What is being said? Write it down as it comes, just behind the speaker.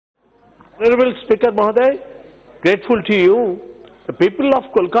Honorable Speaker Mahoday, grateful to you. The people of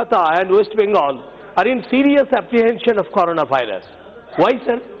Kolkata and West Bengal are in serious apprehension of coronavirus. Why,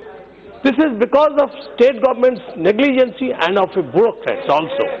 sir? This is because of state government's negligence and of bureaucrats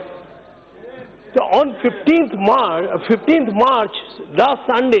also. So on 15th March, last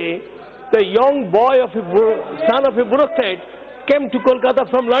Sunday, the young boy of son of a bureaucrat came to Kolkata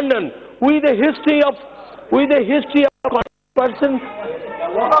from London with a history of person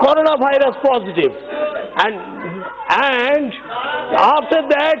coronavirus positive, and after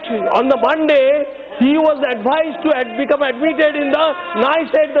that on the Monday he was advised to become admitted in the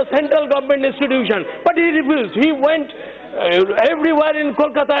NICE at the central government institution, but he refused. He went everywhere in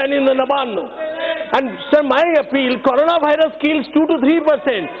Kolkata and in the Nabano. And sir, my appeal, coronavirus kills 2 to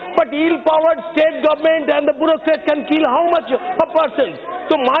 3%, but ill-powered state government and the bureaucrat can kill how much a person?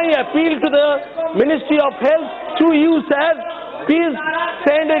 So my appeal to the Ministry of Health, through you, sir, please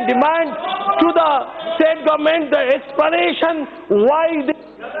send a demand to the state government, the explanation why